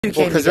Well,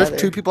 because there's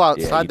two people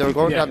outside. Yeah, They're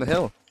going down the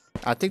hill.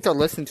 I think they're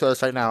listening to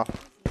us right now.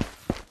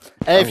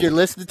 Hey, if you're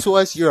listening to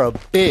us, you're a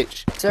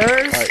bitch. Sirs?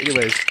 Alright,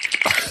 anyways.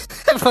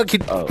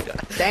 Fucking.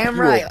 Damn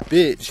you're right. a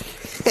bitch.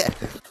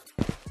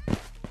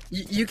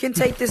 You can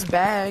take this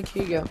bag.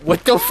 Here you go.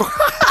 What the fuck?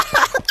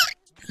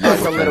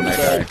 That's a little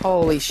kid.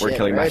 Holy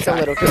shit. It's a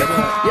little kid.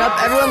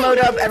 Yup, everyone load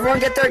up. Everyone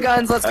get their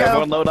guns. Let's go.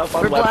 Everyone load up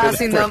on We're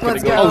blasting them.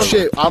 Let's go. Oh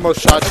shit, I almost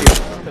shot you.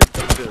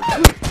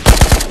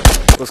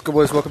 What's good,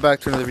 boys? Welcome back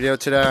to another video.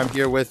 Today I'm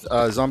here with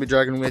Zombie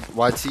Dragon with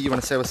YT. You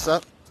want to say what's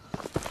up?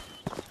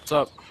 What's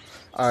up?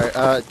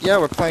 Alright, yeah,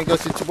 we're playing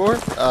Ghosts of Tabor.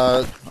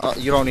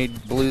 You don't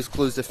need Blue's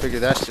Clues to figure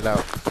that shit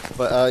out.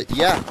 But,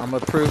 yeah, I'm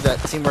gonna prove that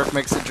teamwork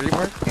makes the dream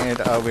work, and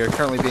we are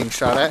currently being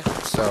shot at,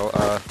 so,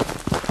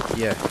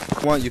 yeah. If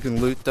you want, you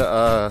can loot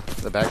the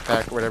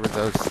backpack or whatever,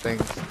 those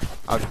things.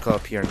 I'll just go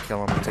up here and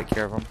kill them and take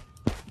care of them.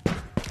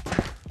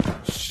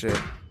 Shit.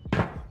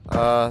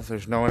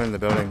 There's no one in the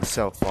building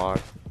so far,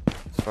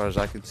 as far as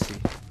I can see.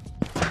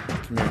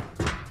 Come here.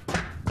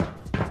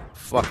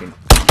 Fucking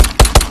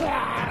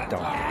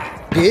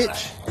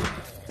bitch!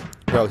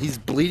 Bro, he's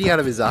bleeding out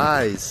of his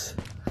eyes.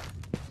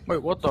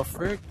 Wait, what the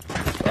frick?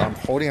 I'm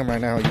holding him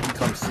right now. You can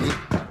come see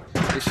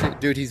this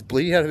shit. Dude, he's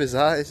bleeding out of his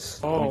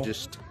eyes. Oh. Let me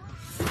just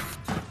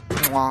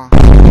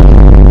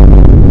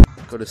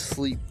go to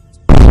sleep.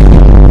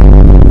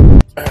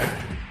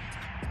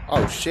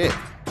 Oh shit.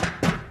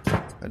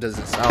 That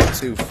doesn't sound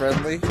too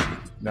friendly.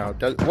 No,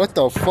 what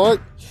the fuck?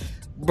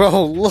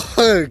 Bro,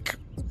 look!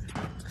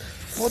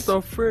 What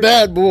the frick?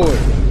 Bad boy!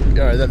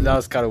 Alright, that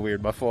was kind of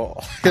weird. My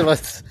fault.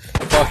 Let's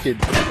fucking.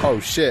 Oh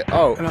shit.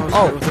 Oh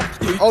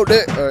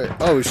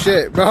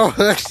shit, bro.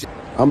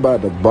 I'm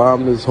about to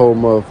bomb this whole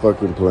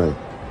motherfucking plane.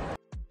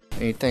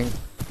 Anything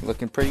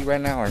looking pretty right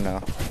now or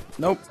no?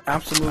 Nope,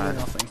 absolutely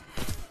nothing.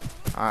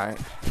 Alright.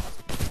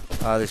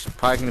 There's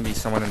probably gonna be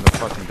someone in the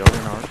fucking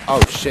building.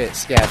 Oh shit,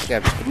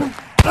 scab.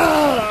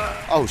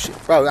 Oh shit,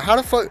 bro. How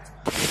the fuck?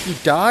 You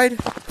died?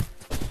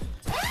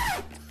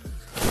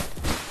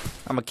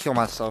 I'm gonna kill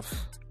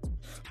myself.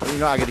 You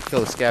know I gotta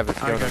kill the scab. I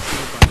got killed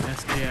by an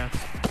SKS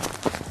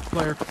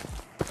player.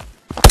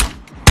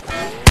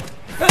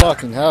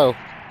 Fucking hell.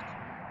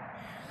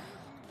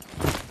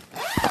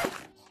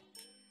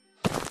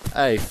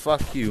 Hey,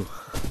 fuck you.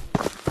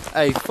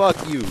 Hey, fuck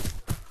you.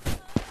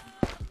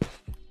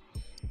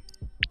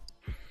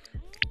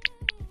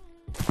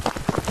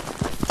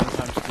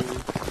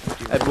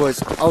 Hey,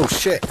 boys. Oh,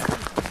 shit.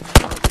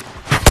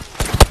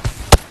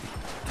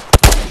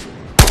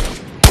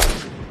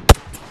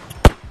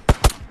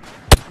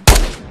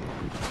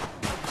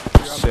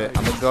 Shit,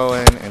 I'm gonna go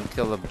in and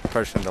kill the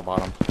person at the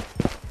bottom.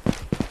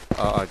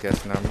 Oh, I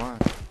guess never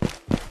mind.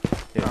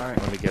 Yeah, alright.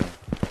 Let me get him.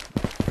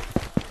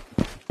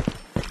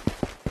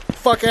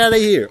 Fuck out of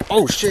here!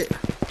 Oh shit!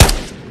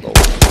 Little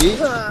bitch.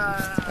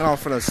 And I'm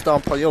finna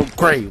stomp on your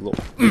grave,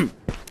 little.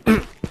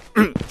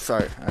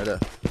 Sorry, I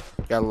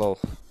got a little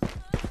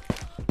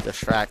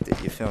distracted.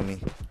 You feel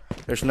me?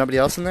 There's nobody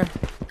else in there.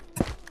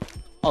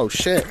 Oh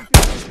shit!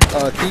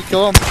 Can you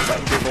kill him?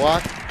 Big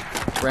block.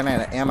 Ran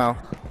out of ammo.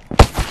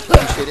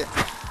 Appreciate it.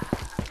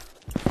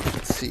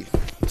 Let's see.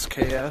 It's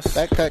KS.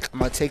 Backpack. I'm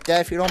gonna take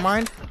that if you don't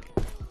mind.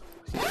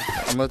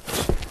 I'm gonna.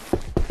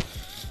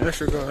 Yeah,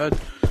 sure, go ahead.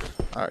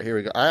 Alright, here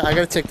we go. I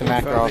gotta take the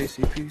macro off.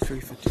 ACP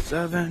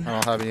 357. I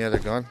don't have any other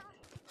gun.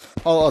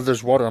 Oh,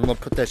 there's water. I'm gonna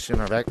put that shit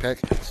in our backpack.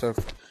 So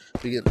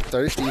if we get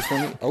thirsty, you feel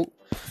me? Oh.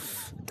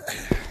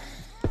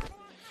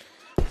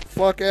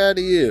 Fuck out of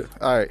here.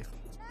 Alright.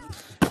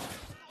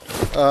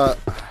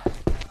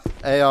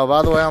 Hey,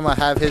 by the way, I'm gonna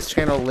have his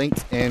channel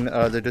linked in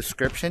the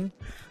description.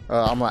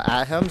 I'm gonna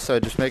add him,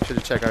 so just make sure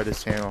to check out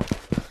his channel.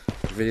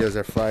 The videos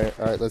are fire.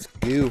 Alright, let's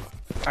go.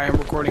 I am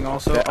recording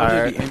also. Yeah,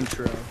 I'll do the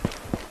intro.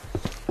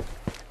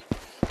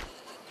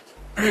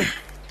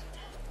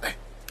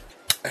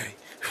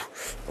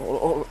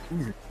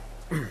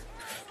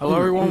 Hello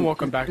everyone,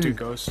 welcome back to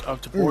Ghosts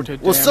of Tabor.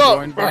 Today What's I'm up?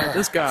 joined by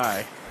this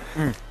guy.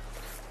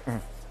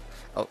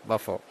 Oh, my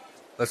fault.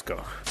 Let's go.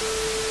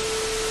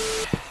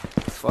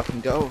 Let's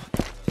fucking go.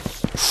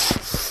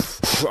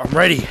 I'm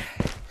ready.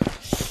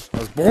 I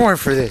was born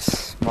for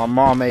this. My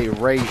mom ain't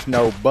raised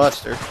no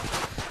buster.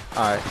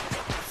 Alright.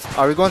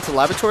 Are we going to the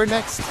laboratory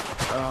next?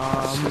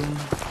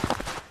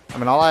 I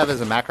mean, all I have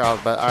is a macro,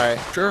 but alright.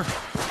 Sure.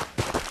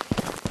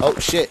 Oh,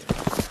 shit.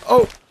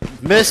 Oh,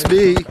 missed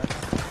me.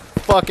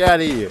 Fuck out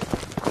of here.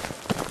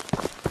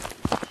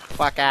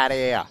 Fuck out of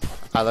here.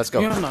 Alright, let's go.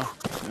 Yeah, no.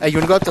 Hey, you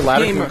wanna go up the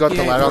ladder? Can we go up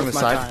the ladder on the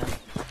side?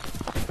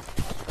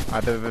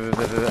 Alright,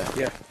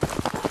 Yeah.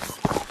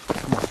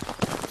 Come on.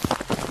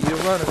 You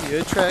run of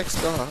your track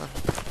star.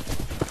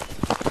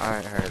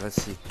 Alright,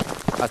 let's see.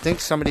 I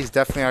think somebody's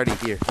definitely already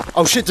here.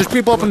 Oh shit, there's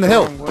people up in the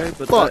hill. Way,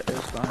 but fuck. That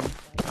is fine.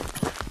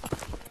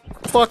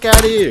 Fuck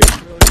out of here.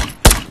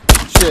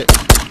 Shit.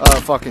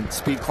 Fucking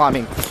speed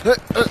climbing.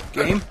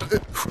 Game?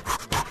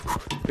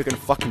 You're gonna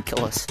fucking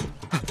kill us.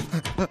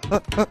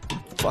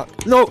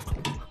 Fuck. No!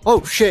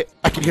 Oh shit!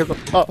 I can hear them.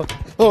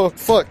 Oh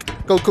fuck!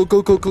 Go! Fuck.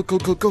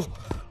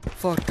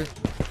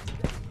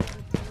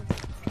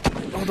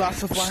 Oh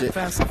That's the Shit.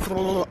 fastest.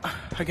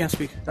 I can't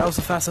speak. That was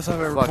the fastest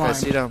I've ever Fuck, I climbed.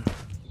 see them.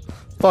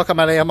 Fuck, I'm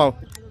out of ammo.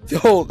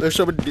 Yo, there's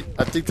someone.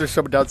 I think there's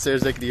someone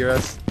downstairs that can hear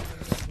us.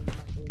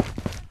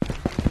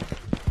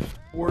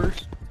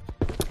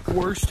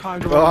 Worst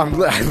time to Bro, run.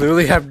 I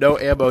literally have no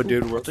ammo,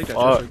 dude. We're Take that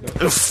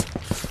fucked.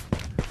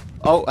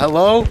 Oh,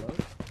 hello?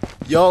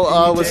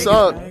 Yo, what's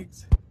up?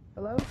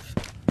 Hello?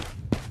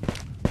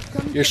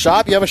 Your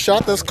shop? You have a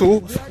shop? That's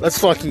cool. Let's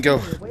fucking go.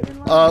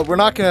 We're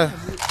not gonna.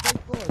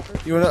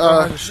 You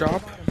wanna,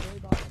 shop?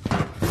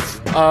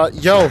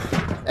 yo.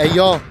 Hey,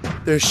 yo.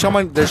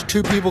 There's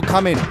two people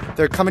coming.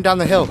 They're coming down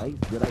the hill.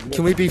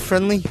 Can we be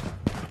friendly?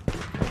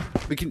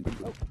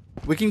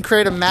 We can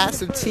create a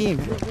massive team.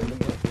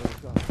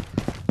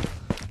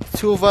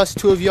 Two of us,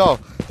 two of y'all.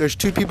 There's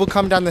two people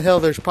coming down the hill.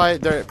 They're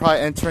probably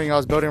entering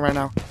y'all's building right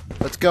now.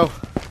 Let's go.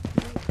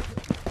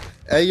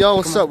 Hey, yo,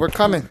 what's up? We're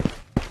coming.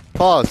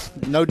 Pause.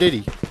 No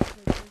Diddy.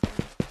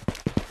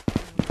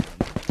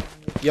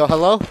 Yo,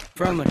 hello?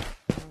 Friendly.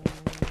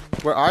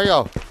 Where are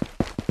y'all?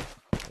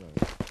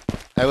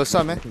 Hey, what's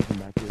up, man?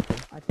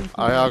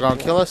 Are y'all gonna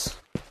kill us?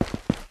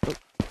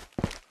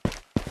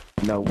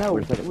 No, sir,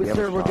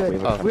 we're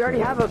good. Oh. We already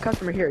have a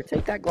customer here.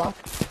 Take that Glock.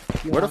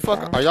 Where the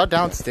fuck? Are y'all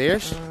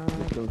downstairs?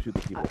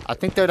 I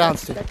think they're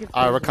downstairs.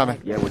 Alright, we're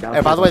coming. Yeah, we're down.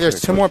 Hey, by the way,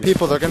 there's two more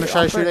people. They're gonna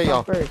try to shoot at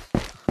y'all. First.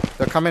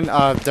 They're coming,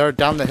 they're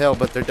down the hill,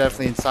 but they're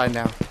definitely inside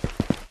now.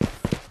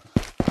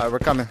 Alright, we're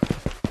coming.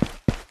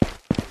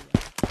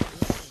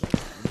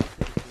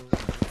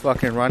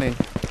 Fucking running.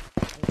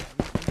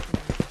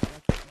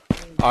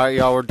 Alright,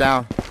 y'all, we're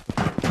down.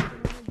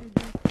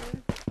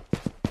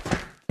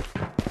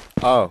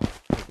 Oh.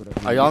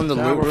 Are y'all in the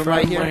loot room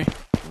right here?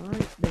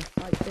 Alright, there's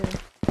light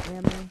there.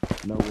 Ammo.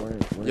 No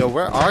worries. Yo,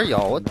 where are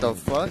y'all? What the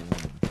fuck?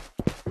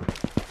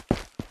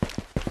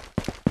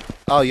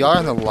 Oh, y'all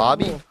in the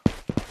lobby?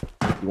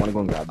 You wanna go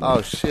and grab them?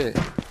 Oh, shit.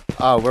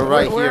 Oh, we're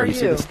right Where are here. You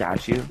see the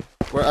statue?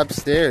 We're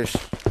upstairs.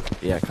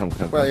 Yeah, come.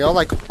 Well, y'all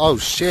like, oh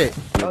shit.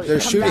 Oh, They're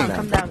come shooting.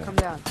 Down, come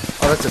down.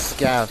 Oh, that's a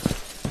scav.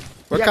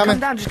 We're Yeah, coming. come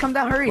down, just come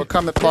down, hurry. We're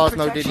coming. There's Pause,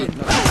 no Diddy.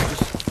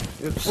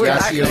 protection. Wait, Yeah, I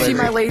see you see later.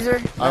 my laser?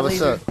 My Alright, what's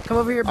laser. up? Come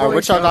over here, boys. Alright,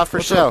 what y'all got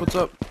for show? What's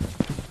up?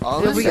 Oh,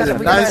 Yeah, this we is got a it,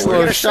 we nice got it, we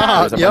little got a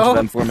shop, There's a bunch yo.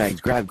 of M4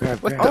 mags. Grab.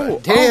 What Oh,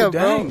 the damn,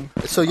 dang.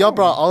 bro. So y'all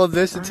brought all of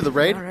this into the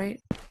raid? Alright.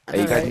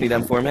 Hey, you guys need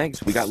M4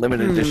 mags? We got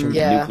limited edition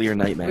Yeah. nuclear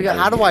night mags. We got,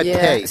 How do I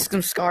pay?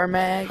 some scar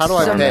mags. How do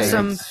I pay?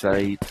 Some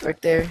Site. right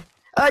there.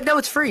 No,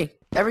 it's free.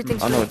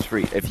 Everything's Oh free. no, it's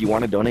free. If you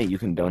want to donate, you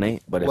can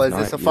donate. But if What, is not,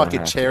 this a you don't fucking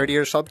have to. charity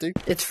or something?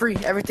 It's free.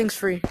 Everything's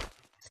free.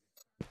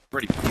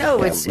 Pretty.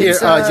 No, it's Here,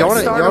 it's you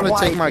wanna starter take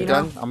wipe, my you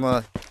know?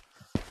 gun?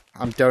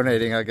 I'm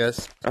donating, I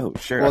guess. Oh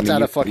sure. Well, it's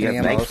out of fucking you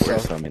have ammo, mags for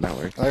it, so- I mean that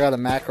works. I got a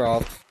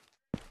Makarov.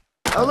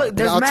 Oh look,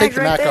 there's I'll mags take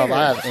the right Makarov. there.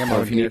 I have ammo Oh,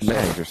 in if you here. need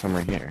mags, there's some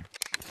right here.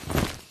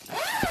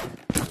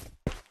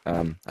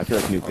 I feel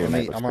like nuclear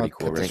night looks I'm gonna pretty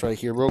cool, put this right? right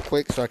here real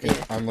quick so I can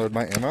unload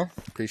my ammo.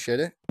 Appreciate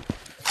it.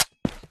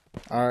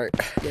 Alright.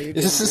 Yeah, you're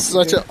This good, is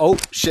you're such a... good. Oh,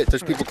 shit.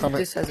 There's people coming.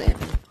 This has ammo.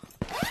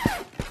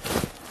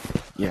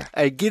 Yeah.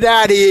 Hey, get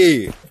out of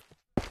here!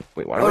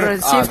 Wait, why Oh, do no, I?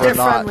 see if they're they're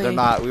not. friendly. They're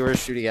not. We were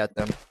shooting at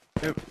them.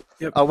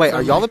 Yep. Oh, wait.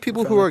 Are y'all the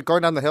people who are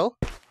going down the hill?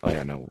 Oh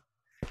yeah, no.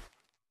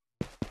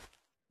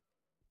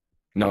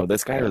 No,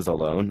 this guy was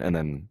alone, and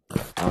then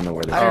I don't know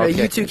where they. I don't know,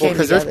 okay. you two Well, came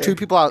because there's together. two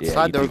people outside.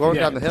 Yeah, you They're two- going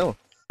yeah. down the hill.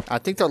 I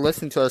think they're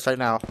listening to us right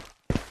now.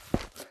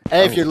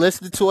 Hey, if you're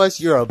listening to us,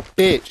 you're a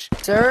bitch.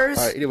 Sirs?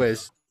 Alright,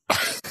 anyways.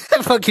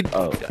 Fucking...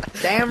 Oh,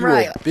 Damn You're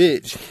right. a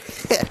bitch.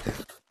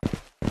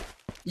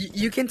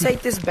 You can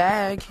take this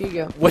bag. Here you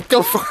go. What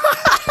the fuck?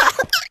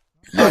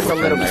 Oh, it's a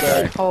little my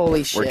kid. guy.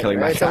 Holy shit. killing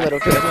bro. my It's a guy. little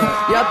kid.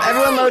 Yep,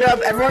 everyone load up.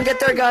 Everyone get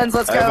their guns.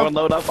 Let's go. Everyone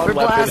load up on We're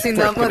weapons. blasting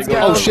them. We're Let's gonna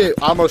go. Oh shit,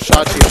 I almost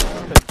shot you.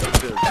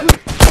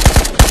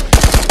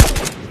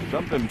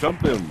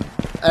 Jump him.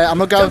 Hey, I'm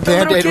gonna go Jump the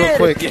little Band-Aid real kid.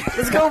 quick.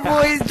 Let's go,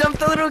 boys. Jump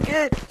the little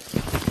kid.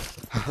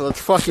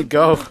 Let's fucking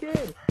go.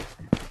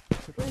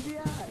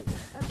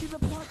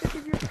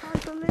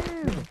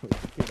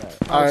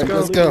 Alright,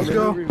 let's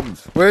go.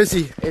 Where is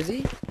he? Is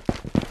he?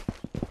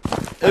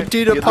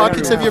 Empty the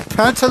pockets of your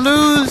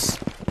pantaloons.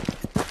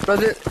 Bro,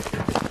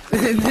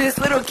 this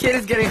little kid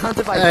is getting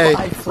hunted by Hey.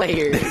 5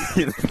 players.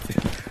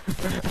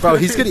 Bro,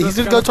 he's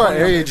gonna go to our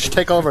area and just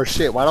take all of our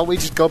shit. Why don't we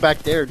just go back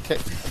there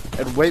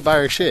and wait by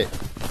our shit?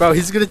 Bro,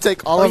 he's gonna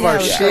take all of our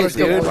yeah, shit, let's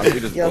go, dude. boys. Why don't we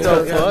just Yeah, blow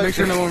let's it? go. Fuck. Make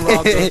sure no one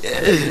robs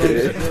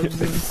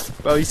us.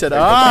 Bro, he said, bro,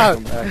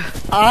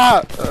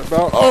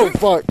 oh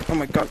fuck. Oh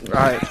my god.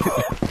 Alright,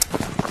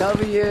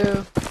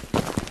 W.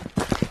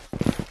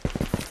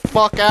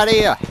 fuck out of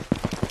here.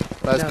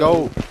 Let's No.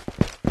 go.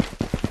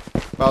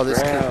 Bro, this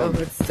Grab. Oh,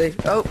 let's see.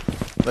 Oh,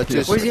 let's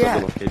just. Where's he Where's the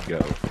at? little kid go?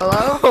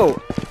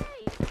 hello?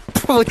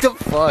 Oh, what the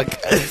fuck?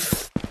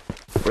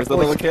 Where's the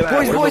little kid at? Boys,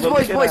 Where's the boys, little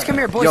boys, kid boys, at? come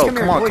here, boys, Yo, come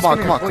here, come on, boys, come on,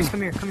 come come here, on. boys,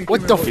 come here, come here. What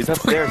come the here, He's boys.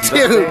 upstairs. He's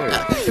Dude.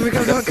 upstairs. Come here,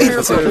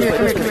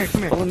 come here,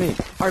 come here. Follow me.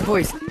 Alright,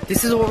 boys,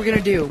 this is what we're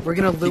gonna do. We're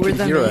gonna lure can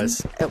them hear in.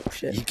 us. Oh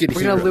shit. He can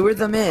We're hear gonna us. lure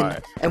them in,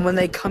 Alright. and when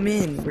they come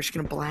in, we're just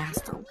gonna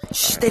blast them.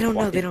 Shh, they don't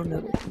know, they don't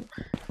know.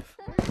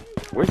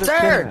 Where's the Sir!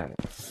 kid at?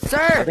 I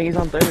Sir! think he's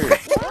on third.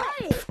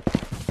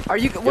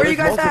 Where are you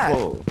guys at?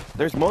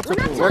 There's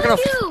multiple. We're gonna.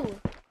 you.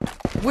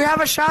 We have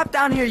a shop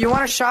down here. You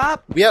want a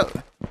shop? Yeah.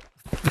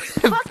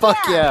 Fuck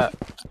yeah.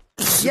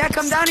 Yeah,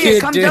 come down Kid, here.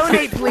 Come dude.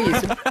 donate, please.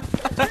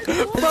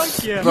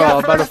 Fuck yeah. Bro, Yeah,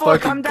 I'm about to first floor, fucking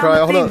come down cry.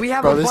 the Hold thing. up. We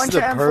have Bro, a this bunch is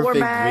of a M4 perfect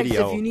mags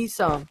video. if you need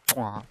some.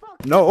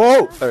 No,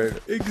 oh! Alright,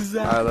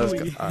 Exactly. let's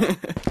go. Alright.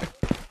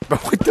 Bro,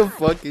 what the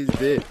fuck is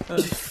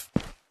this?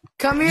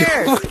 Come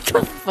here. What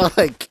the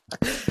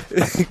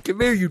fuck? Come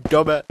here, you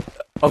dumbass.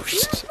 Oh,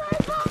 shit.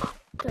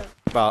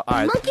 Bro,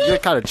 alright, you're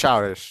kind of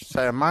childish.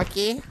 Say a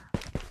monkey?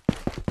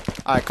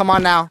 Alright, come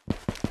on now.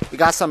 We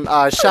got some,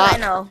 shot. I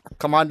know.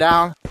 Come on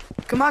down.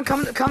 Come on,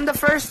 come to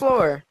first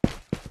floor.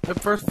 The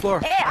first floor.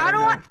 Hey, I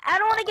don't want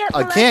to get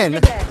Again?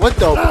 molested again. What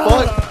the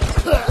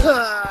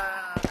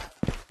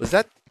fuck? Was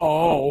that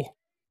Oh.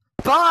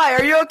 Bye,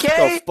 are you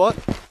okay? the fuck?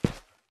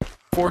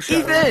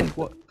 Foreshadowing. Ethan!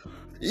 What?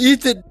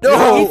 Ethan,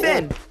 no!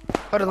 Ethan!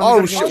 Hold on, let me Oh,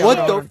 go get shit, you. what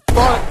the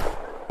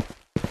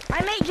fuck? My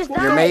mate just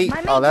died. Your mate?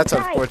 My Oh, that's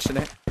just died.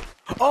 unfortunate.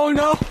 Oh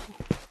no.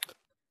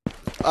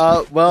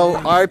 Well,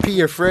 RP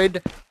your friend,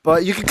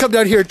 but you can come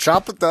down here and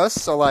chop with us,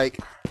 so like,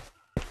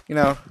 you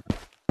know,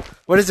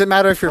 what does it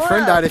matter if your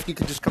friend died if you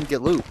could just come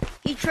get loot?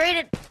 He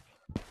traded.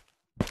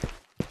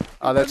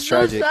 Oh, that's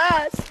tragic.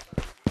 So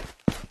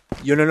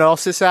You know what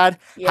else is sad?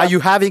 Yep. How you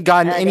haven't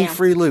gotten any Damn.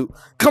 free loot.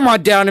 Come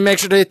on down and make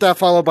sure to hit that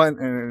follow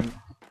button.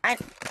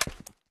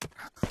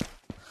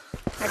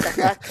 What the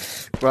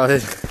fuck? Bro,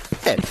 this...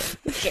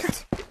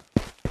 Shit.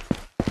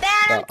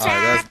 Alright,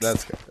 Bad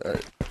that's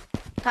good.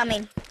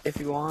 coming. If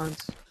you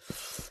want.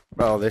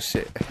 Bro, this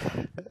shit.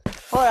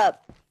 Hold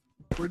up.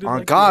 Where did, Oh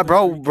like, God, the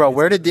other bro,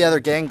 where did the other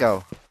gang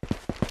go?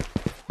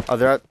 Oh,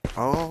 they're at...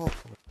 Oh.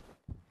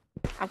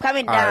 I'm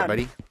coming down. Alright,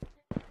 buddy.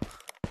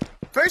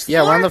 First Yeah,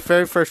 floor? we're on the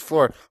very first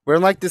floor. We're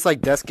in like this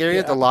like desk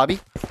area, the lobby.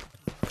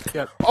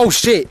 Yep. Oh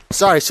shit!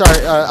 Sorry.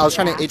 I was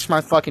trying to itch my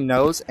fucking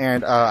nose,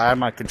 and I had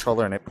my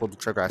controller and it pulled the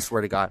trigger. I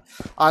swear to God.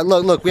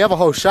 Look, we have a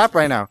whole shop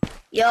right now.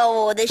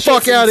 Yo, this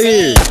Fuck shit's outta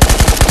here. insane.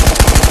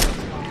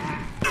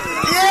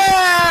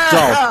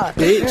 Yeah! Yo,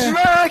 bitch.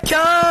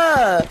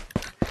 America!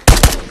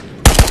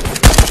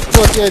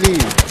 Fuck out of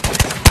here.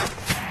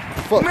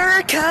 Fuck.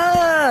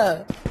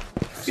 America!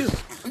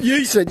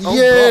 You said Oh,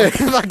 yeah.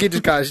 Like it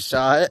just got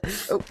shot.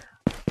 Oh.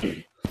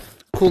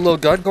 Cool little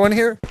gun going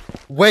here.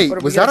 Wait,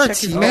 What, was we gotta that our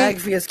check his bag teammate?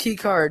 for his key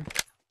card.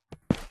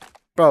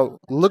 Bro,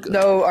 look.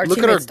 No, our look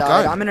at our teammates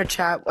died. gun. I'm in a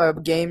chat,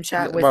 game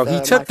chat with. Bro, he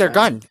took my their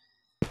friend.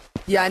 gun.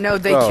 Yeah, I know.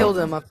 They Bro. killed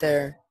him up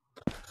there.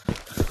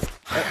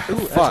 Ooh,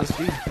 Fuck.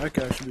 SSD. That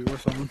guy should be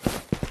worth something.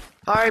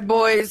 All right,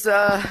 boys.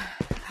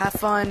 Have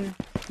fun.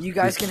 You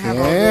guys can have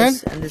all can?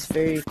 this and this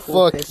very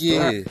cool Fuck pistol.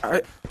 yeah.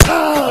 Alright.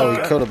 Oh,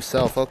 he killed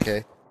himself.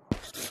 Okay.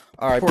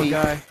 Poor R.I.P.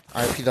 guy.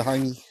 R.I.P. the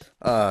homie.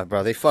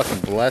 Bro, they fucking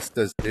blessed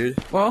us, dude.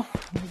 Well,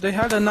 they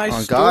had a nice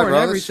On store God, and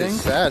bro, this everything.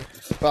 shit's sad.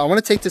 But I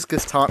want to take this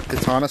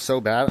katana so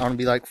bad. I want to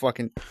be like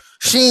fucking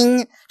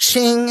shing,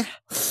 shing,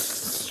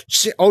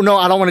 shing. Oh no,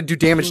 I don't want to do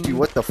damage to you.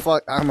 What the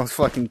fuck? I almost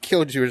fucking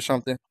killed you or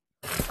something.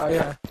 Oh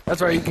yeah,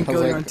 that's right. You can I was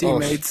kill your own like, oh,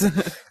 teammates.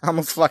 I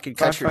almost fucking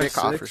cut Five, your five, dick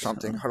off six. or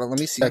something. Hold on, let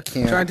me see. I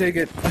can't. Try and take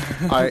it.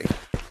 Alright. Do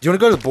you want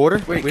to go to the border?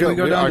 Wait, can we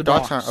go down our to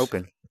docks docks? aren't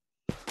open.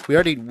 We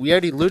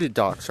already looted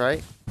docks,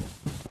 right?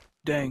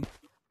 Dang.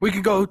 We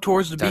could go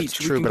towards the That's beach.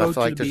 true, we can but go I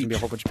feel like to there's the gonna be a beach.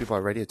 whole bunch of people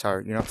already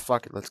tired. You know,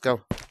 fuck it, let's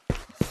go.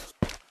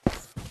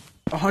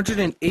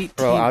 118.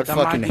 Bro, I'd but that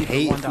might fucking be the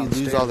hate one if we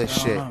lose all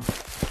this downstairs.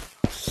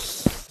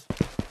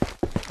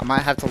 shit. I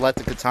might have to let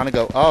the katana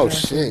go. Oh Yeah.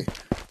 shit.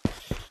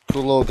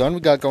 Cool little gun we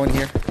got going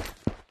here.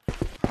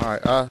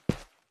 Alright, I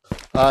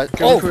oh don't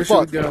know. Where should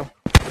fuck. we go?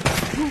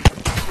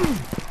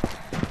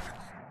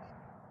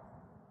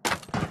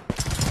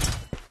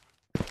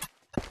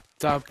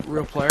 Top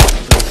real player.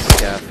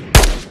 Yeah.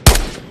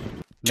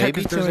 Check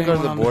Maybe if can there's we go to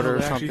anyone the on border hill or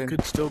that actually something?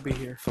 could still be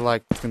here. I feel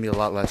like it's gonna be a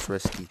lot less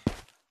risky.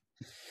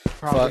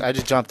 Probably. Fuck, I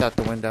just jumped out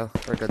the window.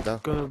 We're good though.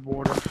 Go to the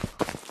border.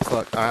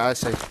 Fuck, I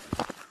say. No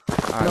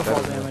Alright,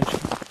 fall better.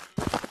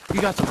 damage. We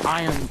got some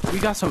iron. We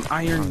got some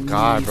iron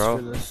God, knees bro.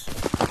 for this.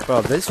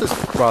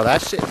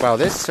 Bro,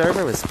 this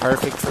server was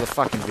perfect for the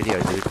fucking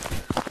video, dude.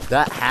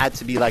 That had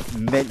to be like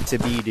meant to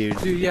be, dude.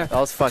 Dude, yeah. That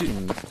was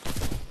fucking.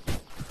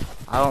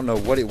 I don't know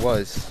what it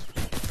was.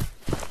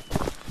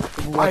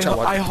 Watch out,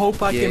 watch- I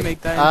hope I Yeah. can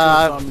make that into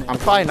a thumbnail. I'm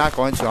probably not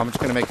going to. I'm just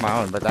gonna make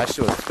my own. But that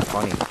shit was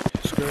funny.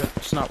 Screw it.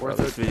 It's not Bro, worth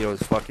this it. video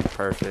was fucking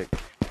perfect.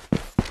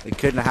 It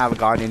couldn't have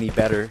gotten any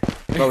better.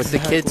 Bro, with the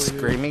kids Exactly, dude.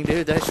 screaming,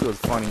 dude, that shit was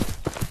funny.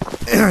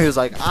 He was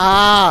like,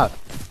 ah!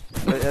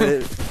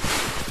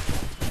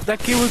 That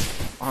kid was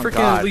Oh, freaking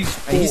God. at least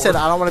 4. And he said,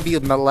 I don't want to be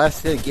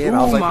molested again.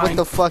 I was Oh, like, what my-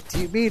 the fuck do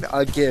you mean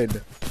again?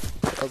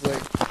 I was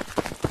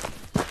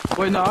like,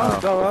 Wait, no, Oh.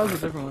 that was a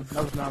different one.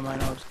 That was not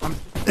mine.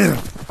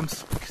 I'm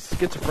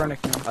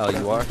schizophrenic now. oh,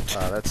 you are?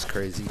 Oh, that's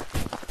crazy.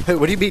 Hey,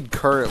 what do you mean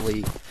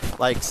currently?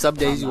 Like, some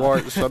days you are,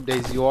 some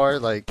days you are,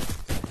 like,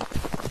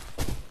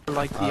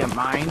 Like the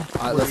mine.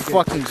 where let's you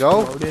get fucking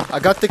go. exploded. I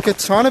got the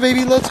katana,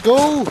 baby, let's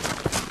go!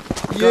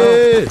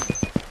 Yeah!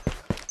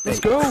 Let's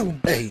go.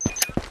 Hey.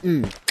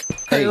 Hey,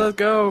 Hey. let's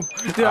go.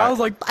 Dude, I was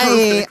like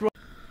Hey. perfect.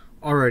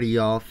 Alrighty,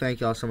 y'all. Thank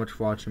y'all so much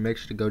for watching. Make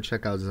sure to go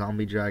check out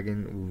Zombie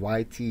Dragon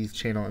YT's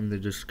channel in the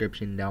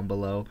description down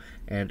below.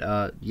 And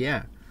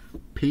yeah,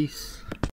 peace.